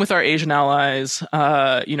important. Same with our Asian allies,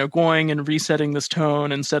 going and resetting this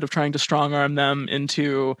tone instead of trying to strong-arm them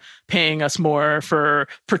into paying us more for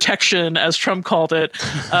protection, as Trump called it.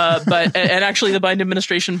 But actually the Biden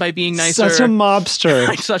administration, by being nicer... Such a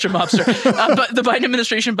mobster. Such a mobster. But the Biden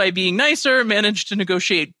administration, by being nicer, managed to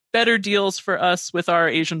negotiate better deals for us with our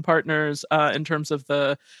Asian partners in terms of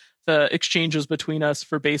the exchanges between us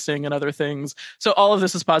for basing and other things. So all of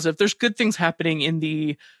this is positive. There's good things happening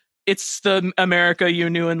it's the America you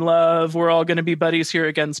knew and love. We're all going to be buddies here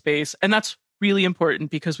again space. And that's really important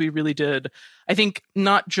because we really did, I think,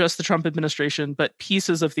 not just the Trump administration, but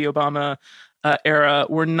pieces of the Obama era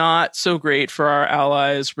were not so great for our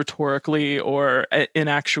allies rhetorically or in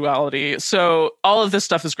actuality. So all of this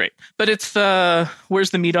stuff is great. But it's the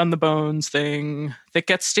where's the meat on the bones thing that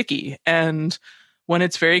gets sticky. And when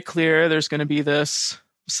it's very clear there's going to be this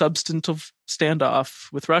substantive standoff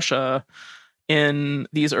with Russia in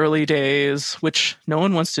these early days, which no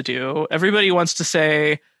one wants to do. Everybody wants to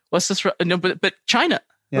say, what's this? No, but China.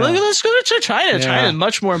 Yeah. Let's go to China. Yeah. China is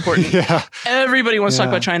much more important. Yeah. Everybody wants to talk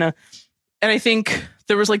about China. And I think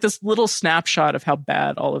there was like this little snapshot of how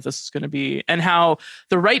bad all of this is going to be and how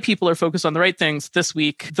the right people are focused on the right things this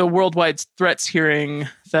week. The worldwide threats hearing,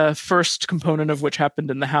 the first component of which happened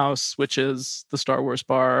in the House, which is the Star Wars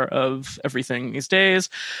bar of everything these days.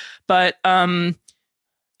 But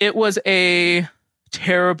it was a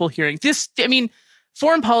terrible hearing.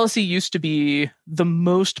 Foreign policy used to be the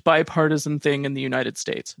most bipartisan thing in the United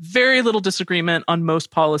States. Very little disagreement on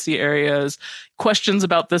most policy areas, questions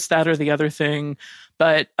about this, that, or the other thing,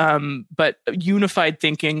 but unified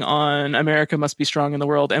thinking on America must be strong in the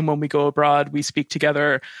world, and when we go abroad, we speak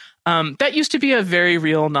together. That used to be a very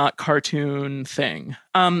real, not cartoon thing.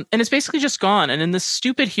 And it's basically just gone. And in this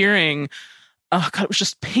stupid hearing, it was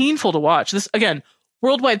just painful to watch. This, again,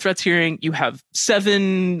 worldwide threats hearing, you have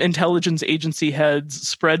 7 intelligence agency heads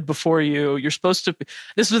spread before you. You're supposed to...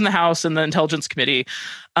 This was in the House and the Intelligence Committee.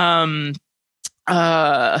 And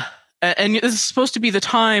this is supposed to be the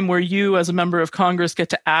time where you, as a member of Congress, get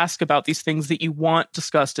to ask about these things that you want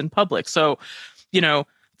discussed in public. So,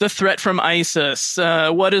 the threat from ISIS,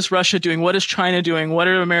 what is Russia doing? What is China doing? What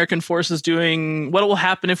are American forces doing? What will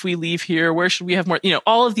happen if we leave here? Where should we have more?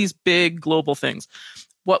 All of these big global things.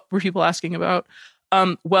 What were people asking about?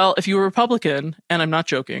 Well, if you were Republican, and I'm not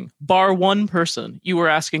joking, bar one person, you were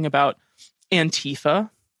asking about Antifa,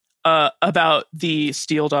 about the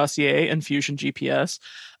Steele dossier and Fusion GPS,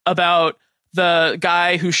 about the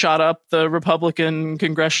guy who shot up the Republican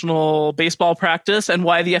congressional baseball practice and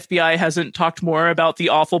why the FBI hasn't talked more about the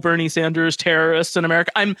awful Bernie Sanders terrorists in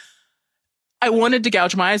America. I wanted to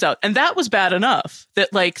gouge my eyes out. And that was bad enough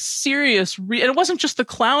that like serious, and it wasn't just the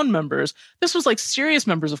clown members. This was like serious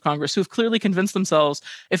members of Congress who have clearly convinced themselves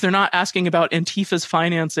if they're not asking about Antifa's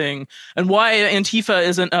financing and why Antifa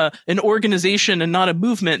isn't an organization and not a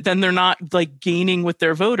movement, then they're not like gaining with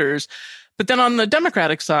their voters. But then on the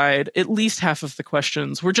Democratic side, at least half of the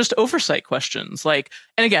questions were just oversight questions. Like,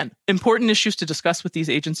 and again, important issues to discuss with these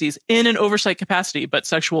agencies in an oversight capacity, but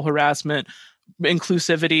sexual harassment,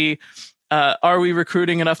 inclusivity, are we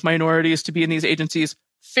recruiting enough minorities to be in these agencies?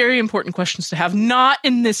 Very important questions to have, not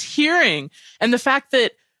in this hearing. And the fact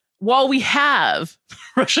that while we have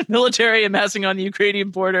Russian military amassing on the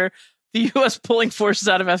Ukrainian border, the U.S. pulling forces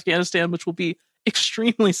out of Afghanistan, which will be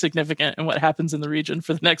extremely significant in what happens in the region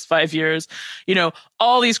for the next 5 years. You know,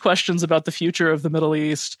 all these questions about the future of the Middle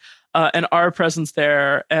East and our presence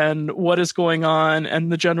there and what is going on and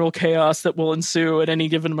the general chaos that will ensue at any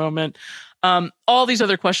given moment. All these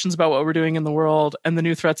other questions about what we're doing in the world and the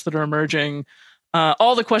new threats that are emerging.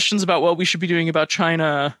 All the questions about what we should be doing about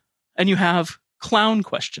China. And you have clown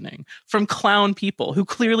questioning from clown people who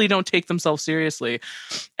clearly don't take themselves seriously.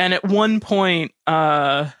 And at one point,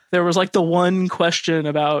 there was like the one question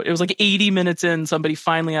about, it was like 80 minutes in, somebody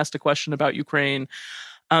finally asked a question about Ukraine.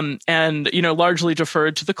 And, you know, largely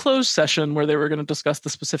deferred to the closed session where they were going to discuss the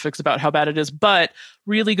specifics about how bad it is. But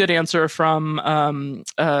really good answer from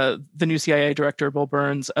the new CIA director, Bill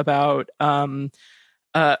Burns, about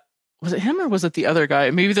was it him or was it the other guy?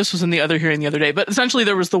 Maybe this was in the other hearing the other day. But essentially,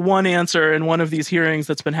 there was the one answer in one of these hearings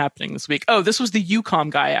that's been happening this week. Oh, this was the UCOM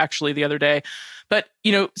guy, actually, the other day. But,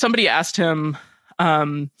 you know, somebody asked him,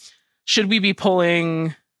 should we be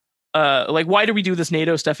pulling... like, why do we do this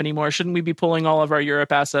NATO stuff anymore? Shouldn't we be pulling all of our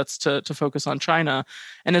Europe assets to focus on China?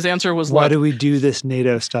 And his answer was, why do we do this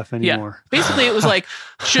NATO stuff anymore? Yeah. Basically, it was like,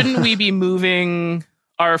 shouldn't we be moving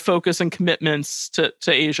our focus and commitments to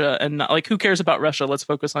Asia and not, like, who cares about Russia? Let's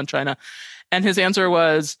focus on China. And his answer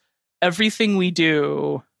was, everything we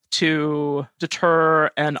do to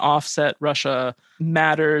deter and offset Russia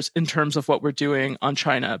matters in terms of what we're doing on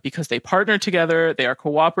China because they partner together, they are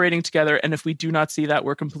cooperating together, and if we do not see that,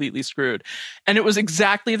 we're completely screwed. And it was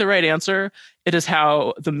exactly the right answer. It is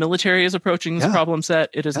how the military is approaching this problem set.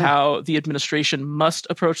 It is how the administration must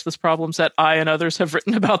approach this problem set. I and others have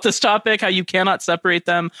written about this topic, how you cannot separate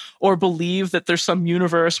them or believe that there's some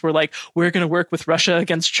universe where, like, we're going to work with Russia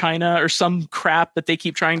against China or some crap that they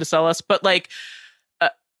keep trying to sell us. But, like,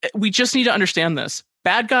 we just need to understand this.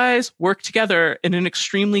 Bad guys work together in an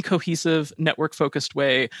extremely cohesive, network-focused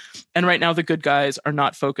way. And right now, the good guys are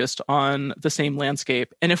not focused on the same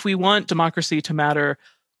landscape. And if we want democracy to matter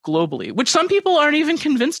globally, which some people aren't even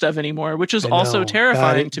convinced of anymore, which is also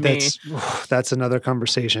terrifying to me. That's another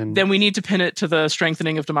conversation. Then we need to pin it to the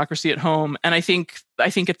strengthening of democracy at home. And I think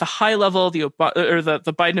at the high level, the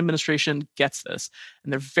Biden administration gets this,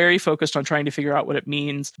 and they're very focused on trying to figure out what it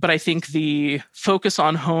means. But I think the focus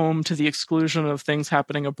on home to the exclusion of things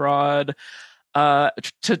happening abroad,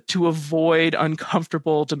 to avoid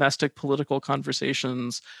uncomfortable domestic political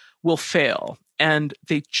conversations, will fail. And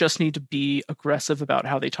they just need to be aggressive about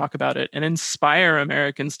how they talk about it and inspire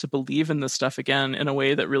Americans to believe in this stuff again in a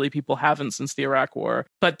way that really people haven't since the Iraq War.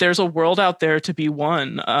 But there's a world out there to be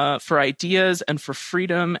won for ideas and for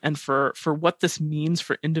freedom and for what this means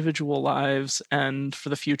for individual lives and for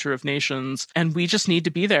the future of nations. And we just need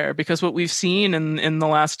to be there, because what we've seen in the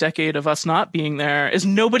last decade of us not being there is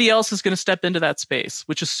nobody else is going to step into that space,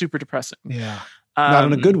 which is super depressing. Yeah. Not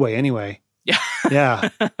in a good way anyway. Yeah. Yeah.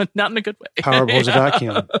 Not in a good way. Power blows a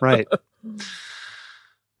vacuum. Right.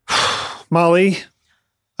 Molly,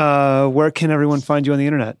 where can everyone find you on the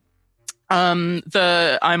internet?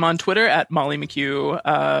 I'm on Twitter at Molly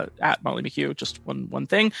McKew, just one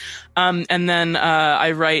thing. And then,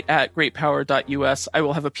 I write at greatpower.us. I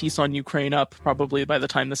will have a piece on Ukraine up probably by the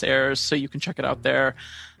time this airs, so you can check it out there.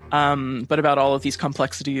 But about all of these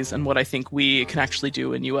complexities and what I think we can actually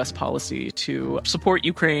do in U.S. policy to support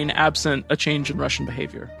Ukraine absent a change in Russian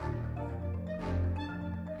behavior.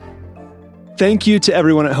 Thank you to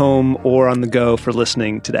everyone at home or on the go for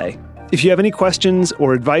listening today. If you have any questions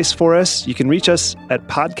or advice for us, you can reach us at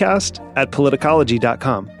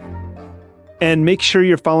podcast@politicology.com. And make sure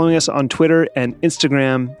you're following us on Twitter and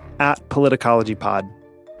Instagram at politicologypod.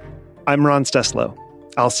 I'm Ron Steslow.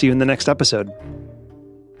 I'll see you in the next episode.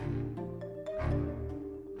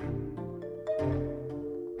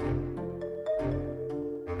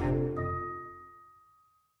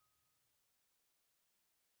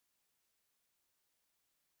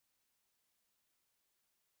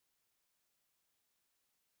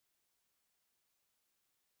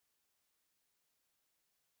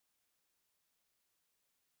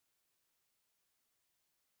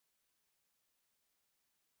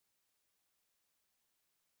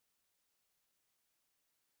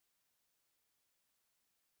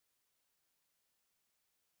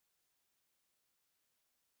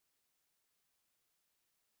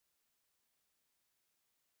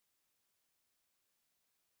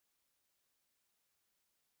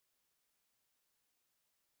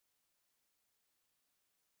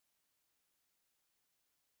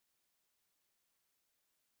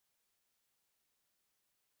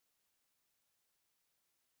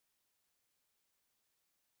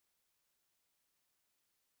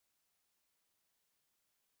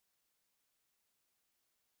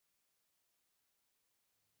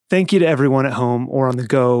 Thank you to everyone at home or on the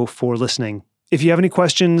go for listening. If you have any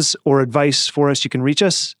questions or advice for us, you can reach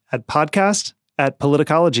us at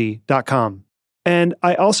podcast@politicology.com. And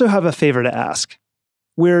I also have a favor to ask.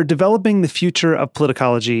 We're developing the future of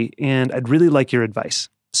politicology, and I'd really like your advice.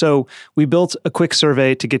 So we built a quick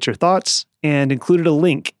survey to get your thoughts and included a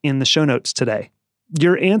link in the show notes today.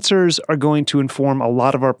 Your answers are going to inform a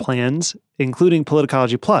lot of our plans, including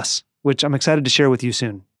Politicology Plus, which I'm excited to share with you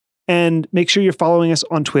soon. And make sure you're following us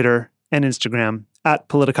on Twitter and Instagram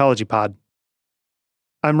 @PoliticologyPod.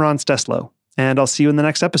 I'm Ron Steslow, and I'll see you in the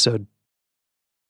next episode.